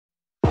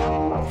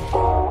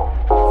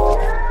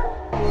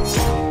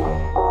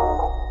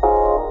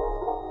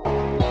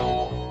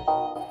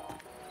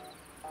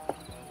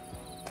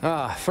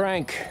Ah,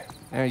 Frank,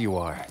 there you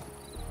are.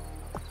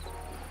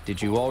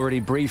 Did you already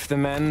brief the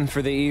men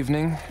for the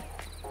evening?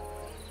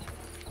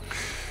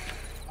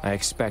 I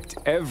expect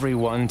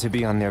everyone to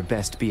be on their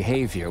best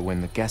behavior when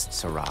the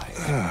guests arrive.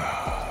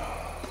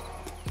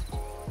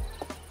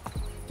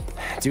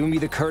 Do me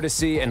the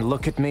courtesy and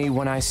look at me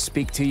when I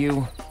speak to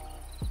you.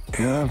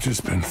 Yeah, I've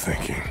just been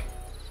thinking.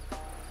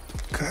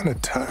 Kinda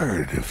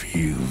tired of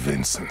you,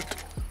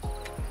 Vincent.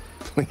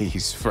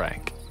 Please,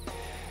 Frank.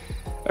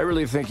 I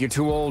really think you're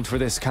too old for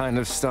this kind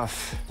of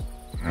stuff.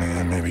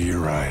 Yeah, maybe you're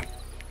right.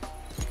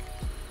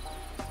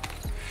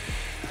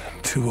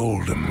 Too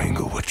old to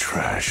mingle with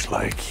trash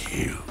like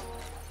you.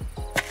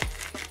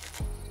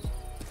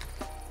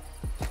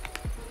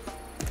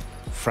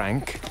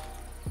 Frank?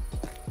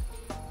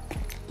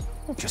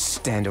 Don't just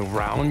stand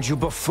around, you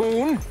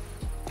buffoon!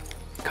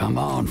 Come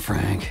on,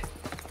 Frank.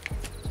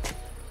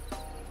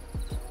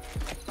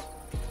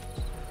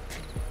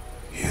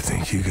 You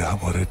think you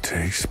got what it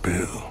takes,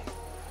 Bill?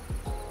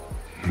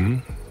 Hmm?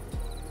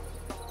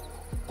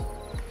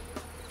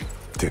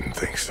 Didn't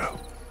think so.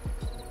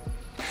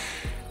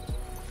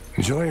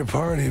 Enjoy your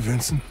party,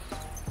 Vincent.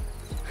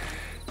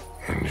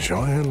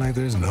 Enjoy it like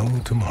there's no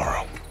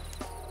tomorrow.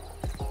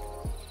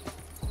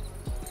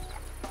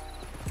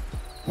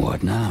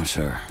 What now,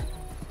 sir?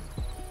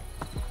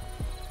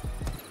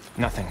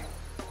 Nothing.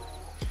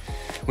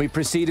 We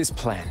proceed as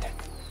planned.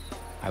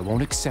 I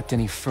won't accept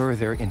any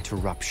further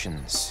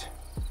interruptions.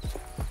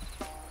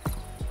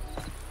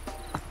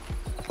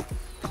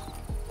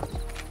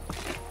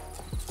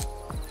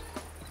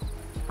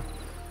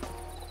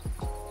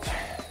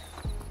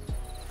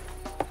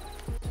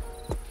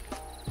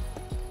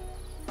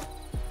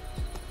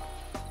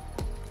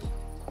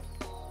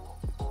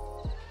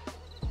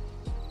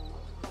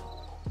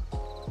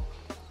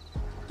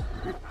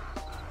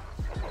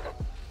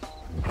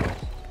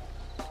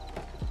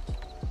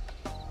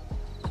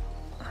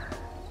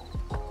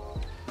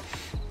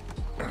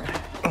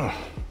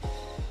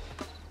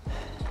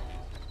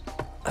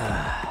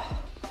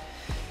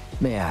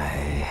 May I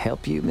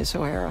help you, Miss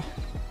O'Hara?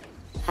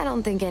 I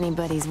don't think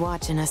anybody's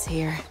watching us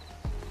here.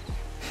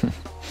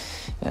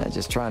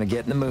 Just trying to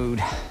get in the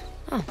mood.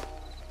 Oh,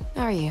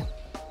 are you?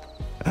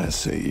 I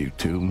say you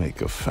two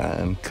make a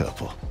fine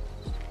couple.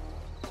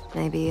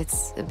 Maybe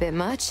it's a bit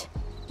much?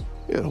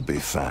 It'll be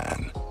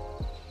fine.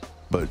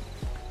 But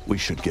we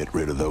should get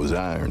rid of those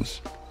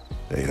irons.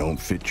 They don't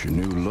fit your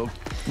new look,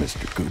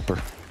 Mr.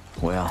 Cooper.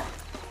 Well,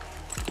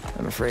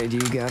 I'm afraid you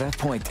got a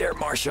point there,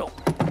 Marshal.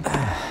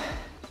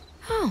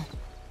 Oh,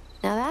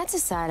 now that's a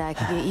sight I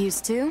could get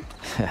used to.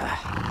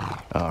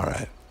 All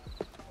right,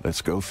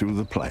 let's go through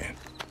the plan.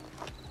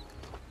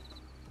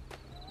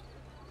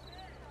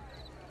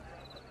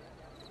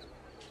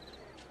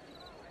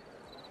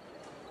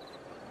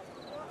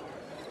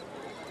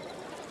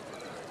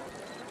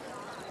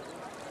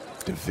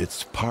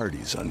 DeVitt's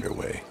party's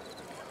underway.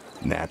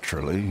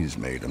 Naturally, he's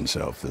made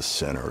himself the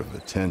center of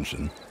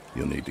attention.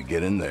 You'll need to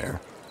get in there,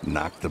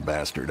 knock the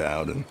bastard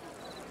out, and,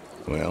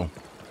 well,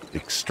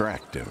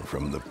 extract him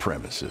from the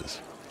premises.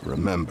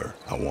 Remember,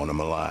 I want him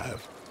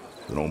alive,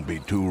 so don't be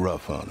too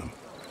rough on him.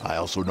 I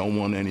also don't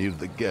want any of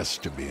the guests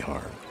to be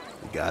harmed.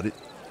 You got it?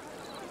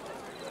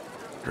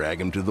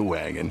 Drag him to the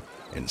wagon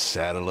and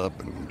saddle up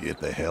and get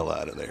the hell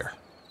out of there.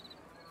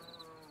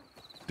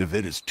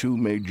 DeVitt has two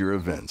major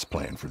events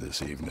planned for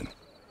this evening.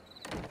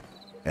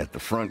 At the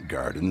front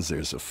gardens,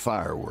 there's a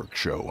fireworks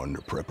show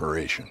under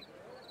preparation.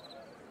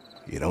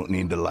 You don't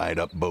need to light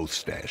up both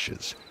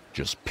stashes.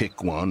 Just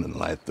pick one and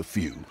light the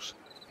fuse.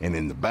 And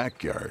in the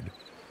backyard,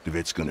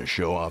 DeVitt's gonna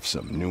show off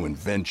some new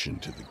invention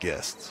to the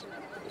guests.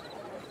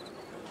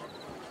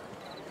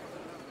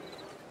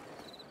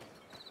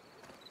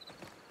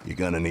 You're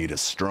gonna need a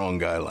strong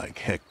guy like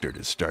Hector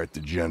to start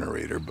the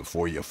generator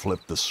before you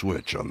flip the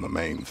switch on the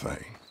main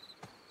thing.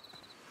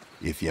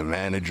 If you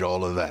manage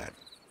all of that,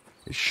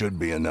 it should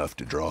be enough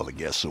to draw the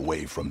guests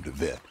away from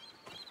DeVitt.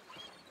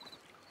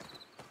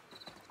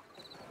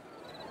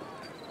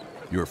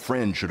 Your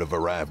friend should have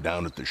arrived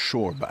down at the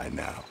shore by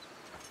now.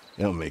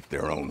 They'll make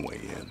their own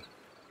way in.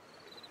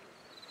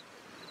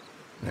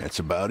 That's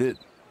about it.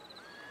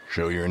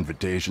 Show your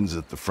invitations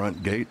at the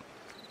front gate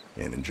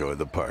and enjoy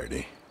the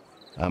party.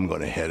 I'm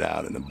gonna head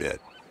out in a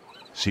bit.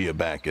 See you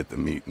back at the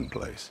meeting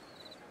place.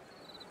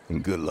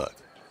 And good luck.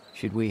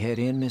 Should we head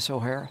in, Miss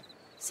O'Hara?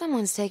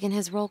 Someone's taken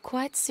his role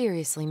quite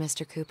seriously,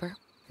 Mr. Cooper.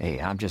 Hey,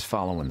 I'm just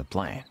following the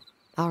plan.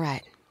 All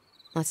right,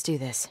 let's do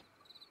this.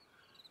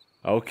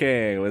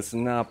 Okay,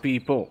 listen up,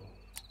 people.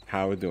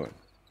 How we doing?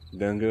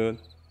 Doing good?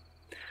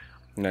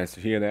 Nice to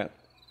hear that.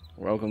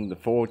 Welcome to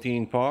the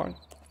 14th part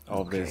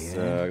of this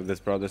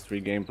Desperados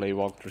 3 gameplay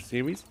walkthrough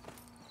series.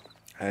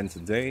 And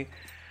today,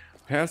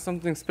 we have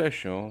something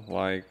special.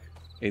 Like,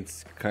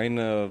 it's kind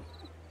of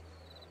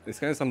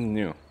something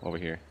new over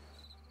here.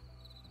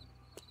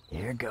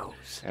 Here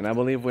goes. And I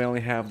believe we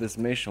only have this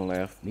mission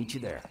left. Meet you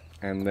there.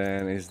 And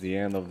then it's the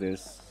end of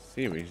this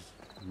series.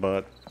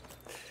 But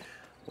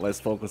let's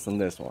focus on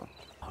this one.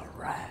 All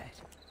right.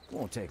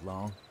 Won't take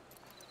long.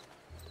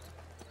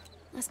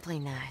 Let's play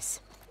nice.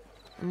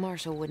 The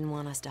Marshal wouldn't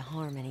want us to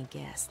harm any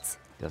guests.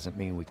 Doesn't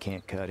mean we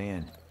can't cut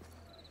in.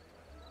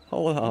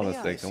 Hold on a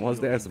second. What's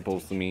that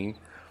supposed to mean?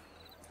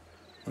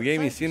 The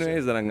game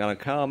insinuates that I'm gonna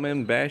come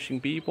in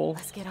bashing people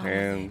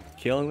and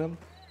killing them?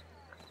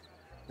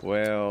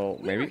 Well,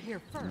 maybe.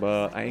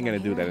 But I ain't gonna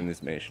do that in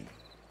this mission.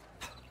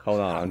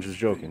 Hold on, I'm just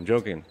joking.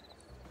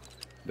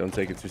 Don't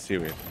take it too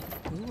serious.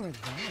 Who are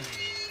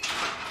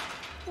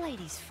they?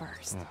 Ladies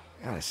first.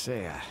 Gotta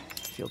say, I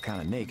feel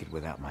kind of naked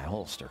without my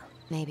holster.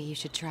 Maybe you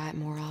should try it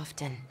more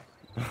often.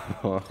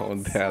 Oh,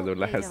 that the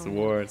last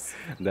word,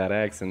 that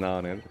accent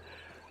on it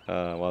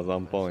was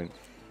on point.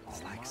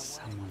 It's like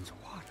someone's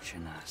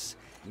watching us.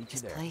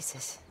 This place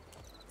is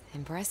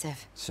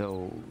impressive.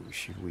 So,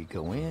 should we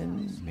go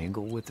in,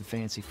 mingle with the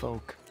fancy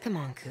folk? Come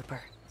on,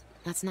 Cooper.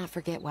 Let's not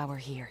forget why we're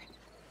here.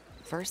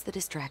 First the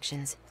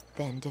distractions,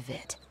 then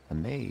DeVitt. A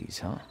maze,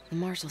 huh? The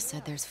Marshal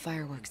said there's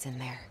fireworks in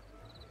there.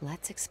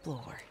 Let's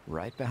explore.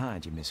 Right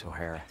behind you, Miss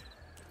O'Hara.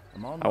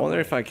 I wonder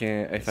if I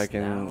can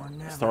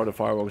start the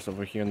fireworks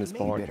over here in this We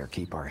part, better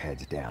keep our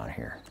heads down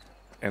here.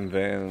 and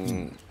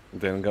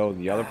then go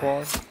the other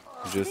part,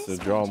 just to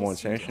draw more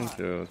attention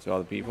to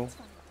other people.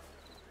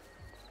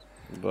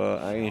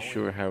 But I ain't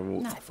sure how it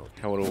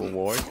will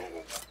work.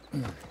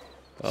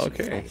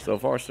 Okay, so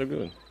far so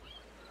good.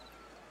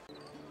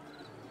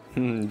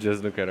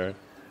 Just look at her.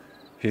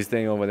 She's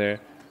staying over there.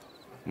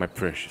 My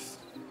precious.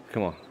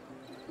 Come on.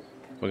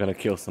 We're gonna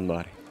kill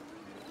somebody.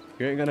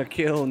 You ain't gonna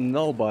kill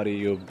nobody,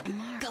 you...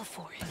 Go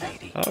for it,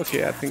 lady.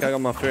 Okay, I think I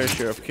got my fair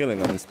share of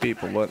killing on these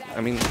people, but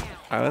I mean,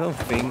 I don't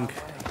think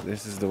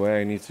this is the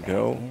way I need to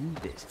go.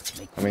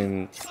 I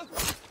mean,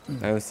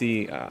 I don't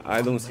see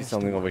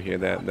something over here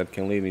that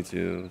can lead me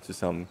to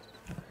something.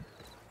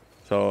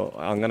 So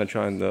I'm gonna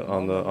try on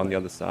the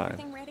other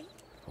side. Ready?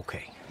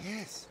 Okay.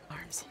 Yes.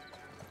 Arms.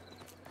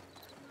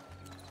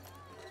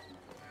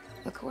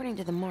 According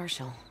to the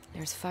Marshal,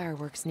 there's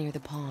fireworks near the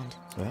pond.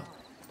 Well,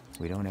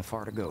 we don't have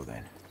far to go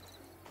then.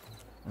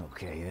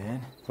 Okay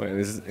then. Wait,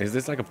 is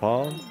this like a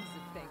pond?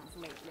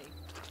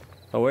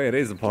 Oh wait, it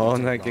is a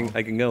pond. I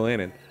can go in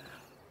it.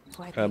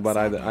 But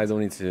I don't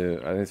need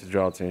to. I need to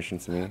draw attention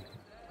to me.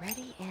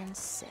 Ready and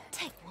set.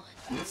 Take one.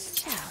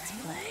 Child's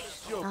play.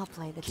 I'll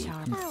play the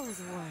charm. That was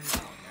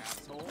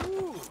one.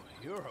 Ooh,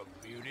 you're a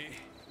beauty.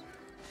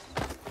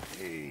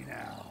 Hey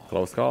now.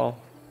 Close call.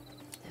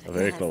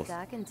 Very close.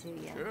 Talking to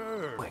you.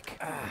 Quick.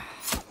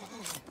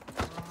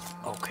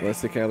 Okay.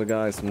 Let's take out the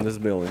guys from this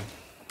building.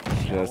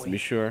 Just to be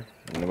sure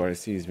nobody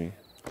sees me.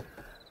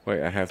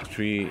 Wait, I have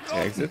 3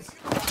 exits?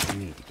 You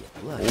need to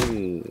get blood.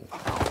 Ooh,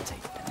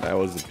 that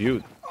was a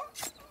beaut.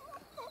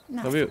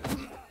 A beaut.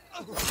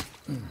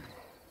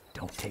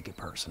 Don't take it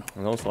personal.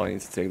 And also I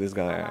need to take this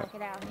guy out.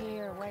 Get out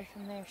here away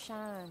from their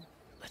shine.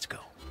 Let's go.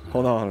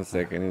 Hold on a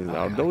second.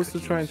 Are those two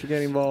trying to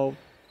get involved?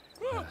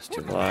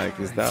 Like,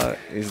 is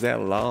that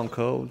long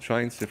code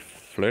trying to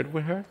flirt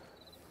with her?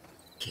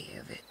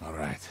 All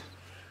right.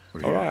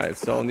 All right,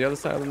 so on the other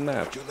side of the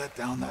map. Did you let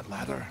down that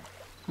ladder?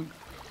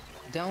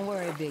 Don't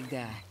worry, big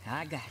guy.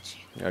 I got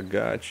you. I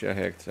gotcha,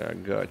 Hector. I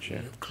gotcha.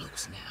 You're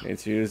close now. Need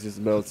to use this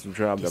belt to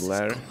drop the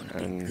ladder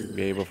and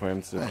be able for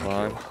him to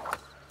climb.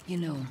 You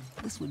know,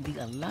 this would be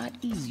a lot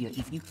easier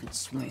if you could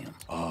swim.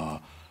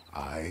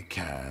 I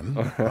can,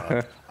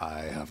 but I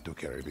have to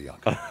carry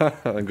Bianca.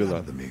 Good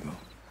luck. Amigo.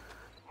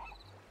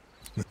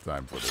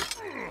 Time for this.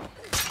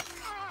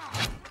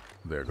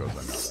 There goes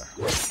another.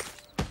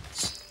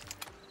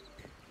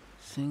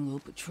 Single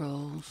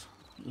patrols,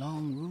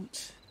 long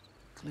routes,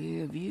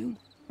 clear view.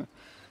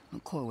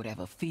 McCoy would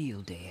have a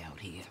field day out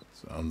here.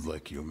 Sounds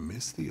like you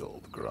miss the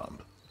old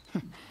grump.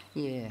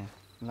 Yeah,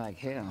 like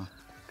hell.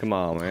 Come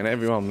on, man.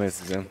 Everyone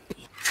misses him.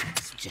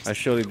 I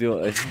surely do,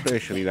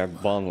 especially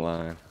that bond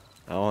line.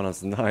 I want to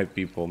snipe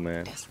people,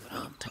 man. That's what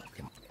I'm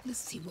talking about. Let's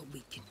see what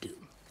we can do.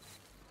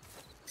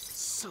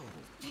 So...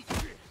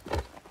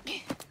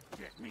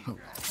 Oh,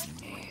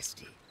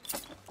 nasty.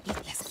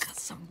 Let's cut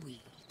some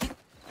weed.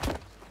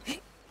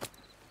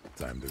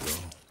 Time to go.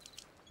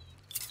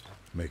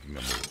 Making a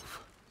move.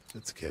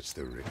 Let's catch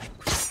the rich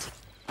priest.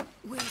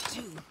 Where to?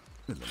 In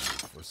the mood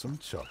for some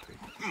chopping.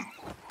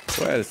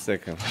 Wait a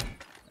second.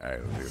 I'll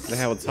leave. They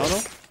have a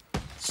tunnel?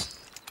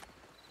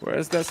 Where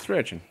is that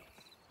stretching?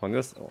 On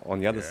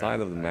the other side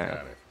of the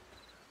map.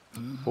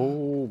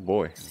 Oh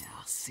boy.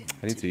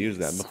 I need to use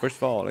that. But first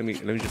of all, let me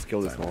just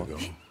kill this one.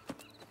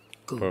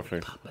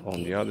 Perfect.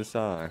 On the other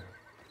side.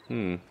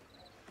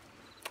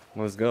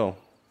 Let's go.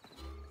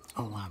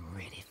 Oh, I'm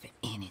ready for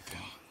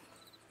anything.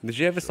 Did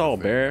you ever saw a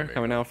bear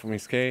coming out from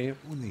his cave?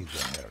 Who needs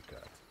a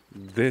haircut?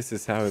 This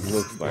is how it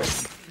looks like.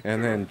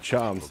 And then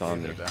chomps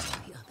on me. The other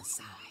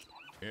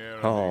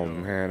side. Oh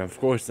man, of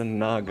course I'm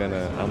not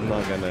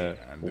gonna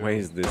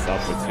waste this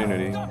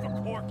opportunity.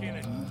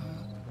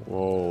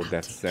 Whoa,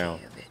 that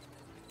sound.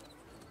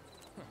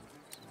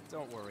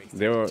 Don't worry.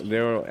 They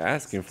were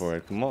asking for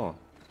it, come on.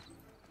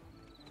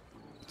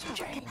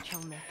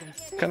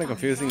 Kinda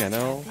confusing, I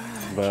know,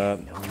 but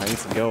I need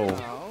to go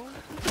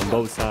on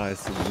both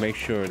sides to make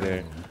sure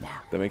they're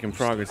They're making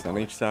progress on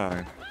each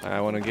side.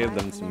 I want to give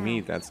them some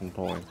meat at some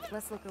point.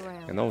 Let's look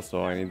around. And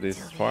also, I need these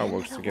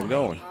fireworks to get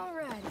going. All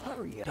right,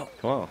 hurry up.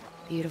 Come on.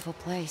 Beautiful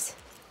place.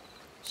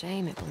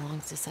 Shame it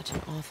belongs to such an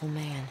awful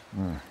man.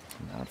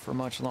 Not for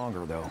much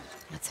longer, though.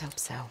 Let's hope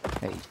so.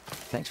 Hey,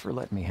 thanks for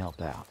letting me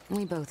help out.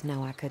 We both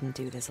know I couldn't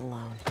do this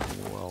alone.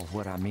 Well,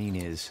 what I mean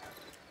is,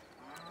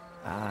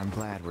 I'm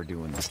glad we're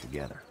doing this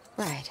together.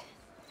 Right.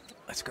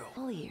 Let's go.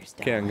 All ears,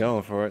 Okay, I'm darling.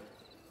 going for it.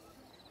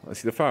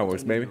 Let's see the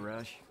fireworks, baby.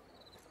 Rush.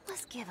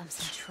 Let's give him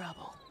some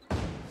trouble.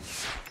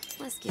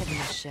 Let's give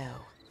him a show.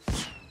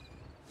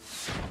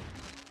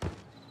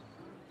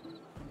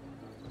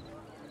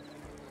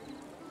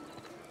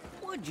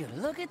 Would you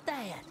look at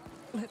that?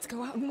 Let's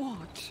go out and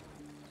watch.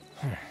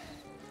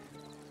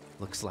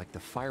 Looks like the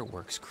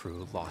fireworks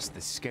crew lost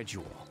the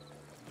schedule.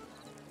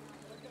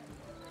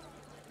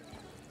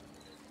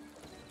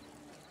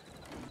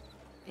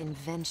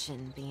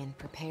 Invention being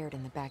prepared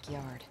in the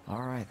backyard.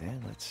 All right,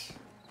 then, let's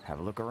have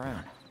a look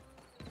around.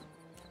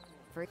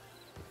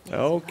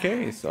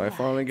 Okay, so I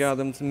finally got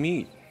them to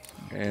meet.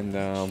 And,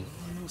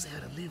 Knows how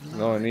to live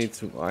no,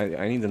 large.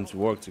 I need them to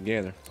work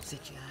together.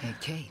 Hey,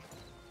 Kate.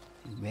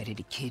 You ready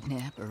to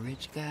kidnap a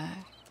rich guy?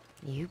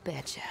 You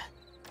betcha.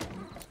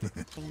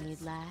 Thing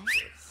you'd like?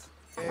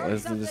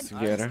 Let's do this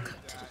together.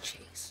 Cut to the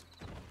chase.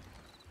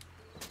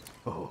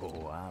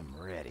 Oh, I'm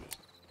ready.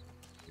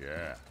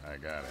 Yeah, I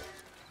got it.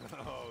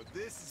 Oh,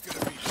 this is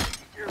gonna be...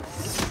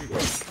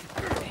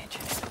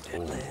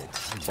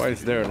 Why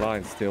is their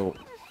line still...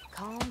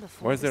 Calm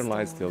before Why is the their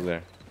line storm. still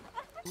there?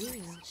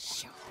 You.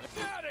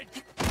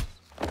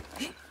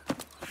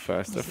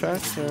 Faster,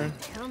 faster.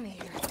 Come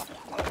here.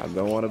 I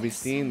don't want to be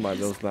seen by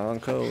those long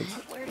codes.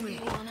 Where do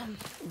you want him?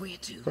 Where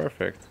to?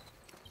 Perfect.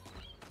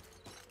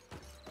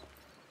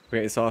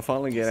 Okay, so I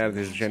finally get out of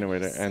this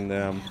generator, and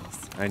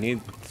I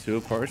need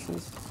 2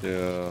 persons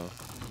to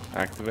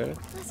activate it.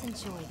 Let's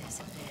enjoy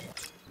this a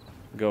bit.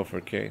 Go for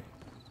Kate.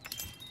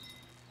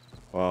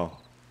 Wow,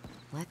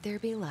 Let there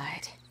be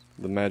light.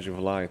 the magic of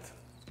light.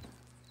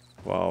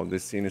 Wow,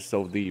 this scene is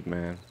so deep,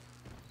 man.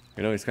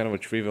 You know, it's kind of a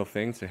trivial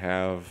thing to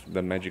have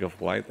the magic of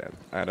light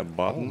at a Oh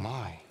button.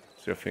 my,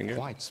 It's your finger.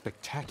 quite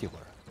spectacular.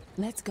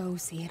 Let's go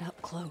see it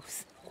up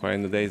close. Quite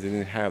in the days they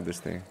didn't have this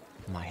thing.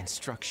 My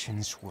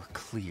instructions were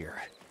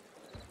clear.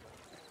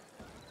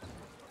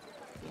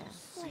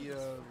 See you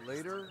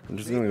later. I'm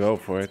just gonna go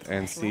for it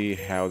and see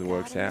how it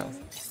works out.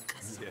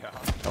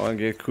 I want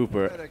to get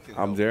Cooper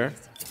up there,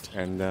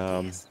 and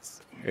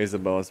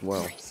Isabel as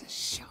well.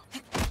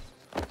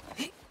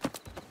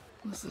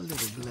 What's a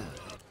little blood?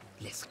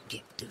 Let's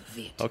get to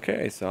it.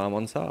 Okay, so I'm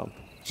on top.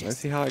 Let's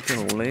see how I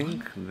can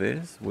link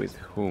this with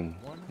whom.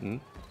 Hmm?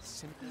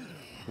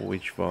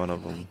 Which one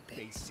of them?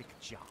 Basic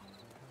job.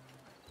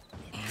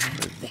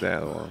 It's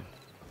that one.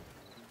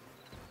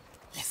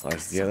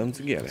 Let's get them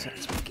together.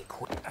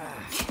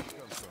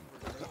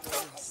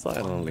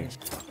 Silently.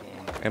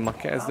 And my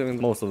cat's doing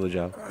most of the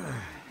job.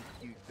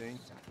 You think?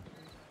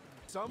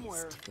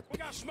 Somewhere. We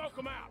gotta smoke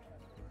them out.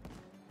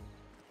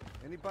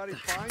 Anybody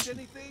find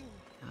anything?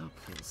 I'll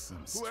pull some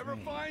Whoever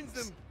strings. finds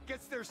them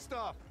gets their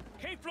stuff.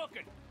 Keep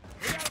looking.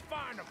 We gotta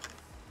find them.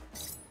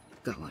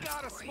 Going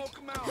Gotta for smoke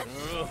them out.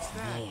 Feel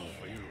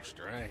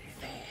strange.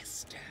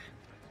 faster.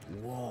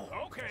 Walk.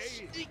 Okay.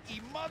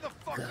 Sneaky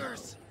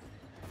motherfuckers.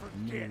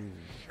 Forget.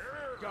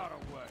 Sure. Got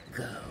away.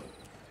 Go.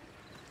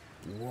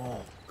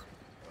 Walk.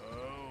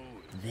 Oh.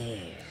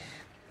 There.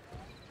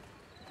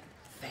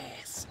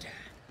 Faster.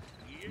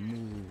 Yeah.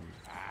 Move.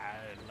 I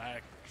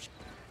like.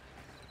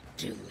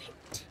 Do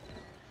it.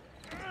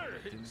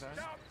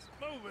 Stop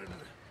moving.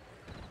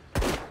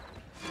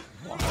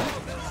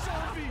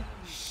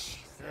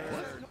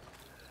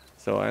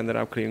 So I ended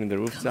up cleaning the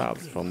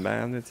rooftops from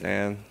bandits,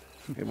 and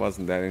it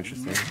wasn't that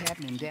interesting. What's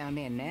happening down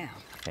there now?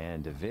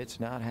 And DeVitt's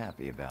not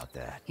happy about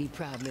that. He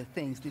probably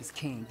thinks this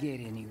can't get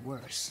any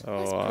worse.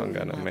 Oh, I'm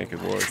gonna make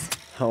it worse.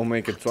 I'll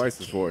make it twice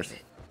as worse.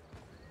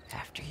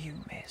 After you,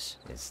 miss.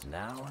 It's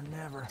now or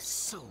never.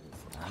 So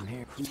I'm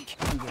here. You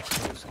can get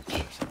chosen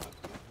first.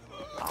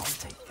 I'll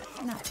take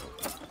that.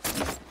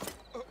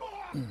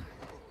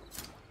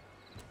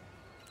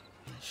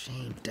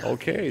 shame.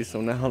 Okay,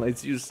 so now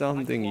let's use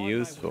something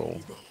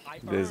useful.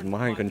 This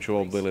mind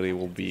control ability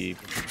will be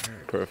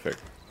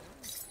perfect.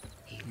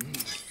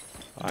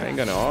 I ain't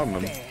gonna arm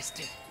him,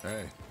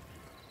 Hey,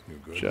 you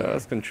good?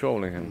 just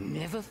controlling him.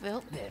 Never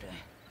felt better.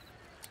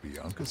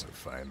 Bianca's a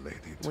fine lady,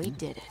 too. We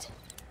did it.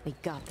 We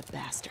got the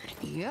bastard.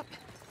 Yep.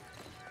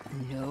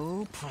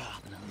 No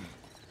problem.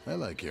 I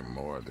like him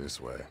more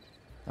this way.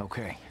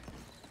 Okay.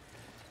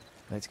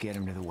 Let's get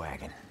him to the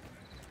wagon.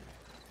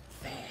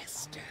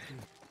 Faster.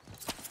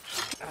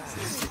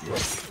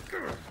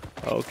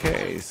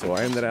 Okay, so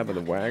I ended up at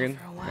the wagon,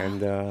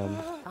 and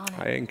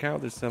I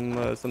encountered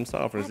some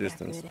soft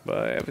resistance,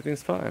 but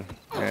everything's fine,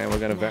 and we're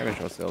gonna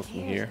vanish ourselves from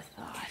here.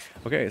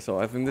 Okay, so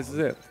I think this is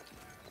it.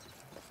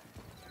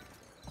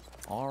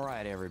 All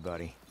right,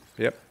 everybody.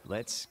 Yep,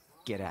 Let's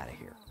get out of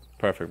here.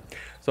 perfect.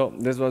 So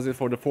this was it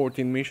for the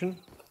 14th mission.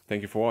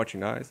 Thank you for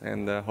watching, guys,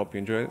 and hope you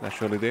enjoyed it. I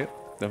surely did.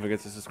 Don't forget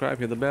to subscribe,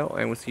 hit the bell,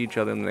 and we'll see each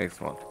other in the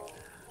next one.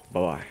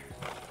 Bye-bye.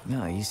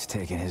 No, he's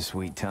taking his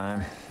sweet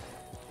time.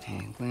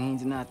 And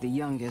Wayne's not the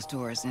youngest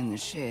horse in the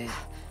shed.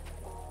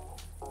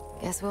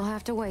 Guess we'll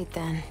have to wait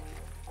then.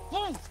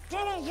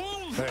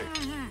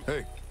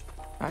 Hey,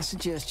 I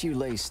suggest you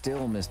lay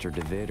still, Mr.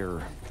 DeVitt,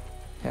 or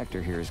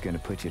Hector here is going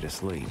to put you to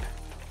sleep.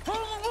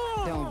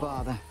 Don't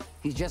bother.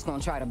 He's just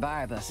gonna try to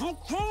bribe us.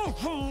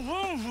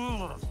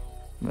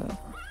 Well,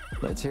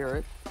 let's hear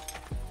it.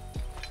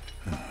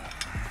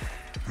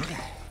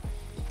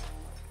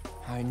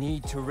 I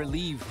need to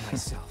relieve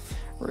myself.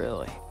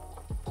 Really?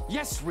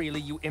 Yes,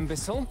 really, you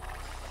imbecile.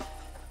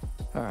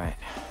 All right.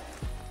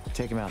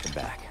 Take him out the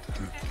back.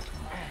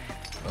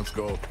 let's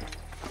go.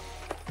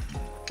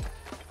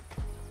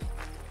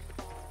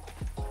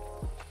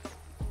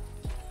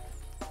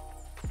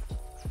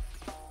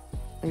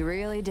 We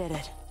really did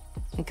it.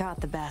 We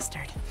caught the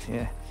bastard.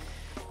 Yeah,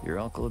 your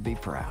uncle would be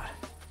proud.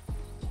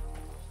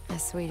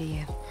 That's sweet of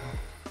you.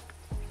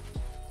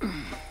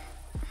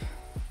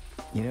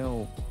 You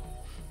know,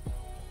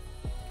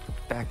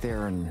 back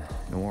there in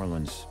New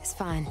Orleans... It's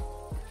fine.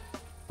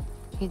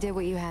 You did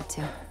what you had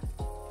to.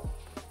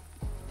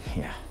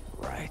 Yeah,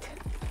 right.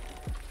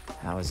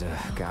 I was a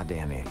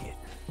goddamn idiot.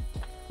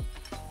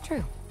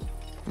 True.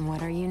 And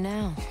what are you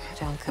now,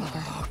 John Cooper?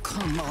 Oh,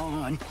 come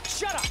on.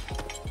 Shut up!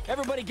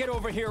 Everybody get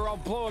over here or I'll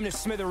blow him to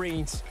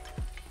smithereens.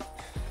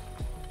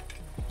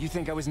 You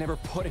think I was never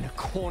put in a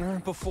corner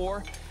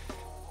before?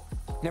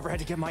 Never had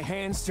to get my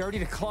hands dirty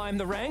to climb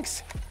the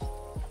ranks?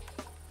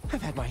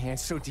 I've had my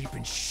hands so deep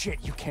in shit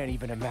you can't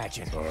even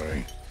imagine.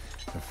 Sorry.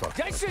 I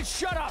fucked I up. said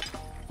shut up!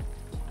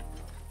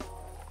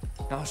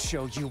 I'll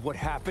show you what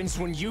happens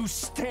when you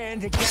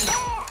stand against...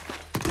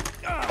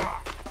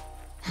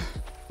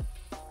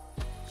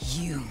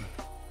 You.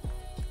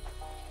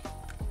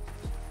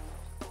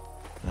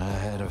 I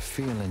had a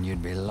feeling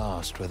you'd be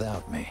lost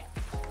without me.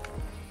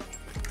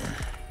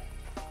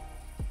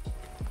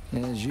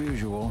 As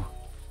usual,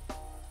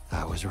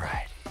 I was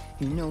right.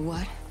 You know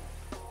what?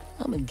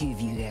 I'm gonna give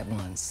you that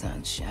one,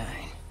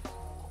 sunshine.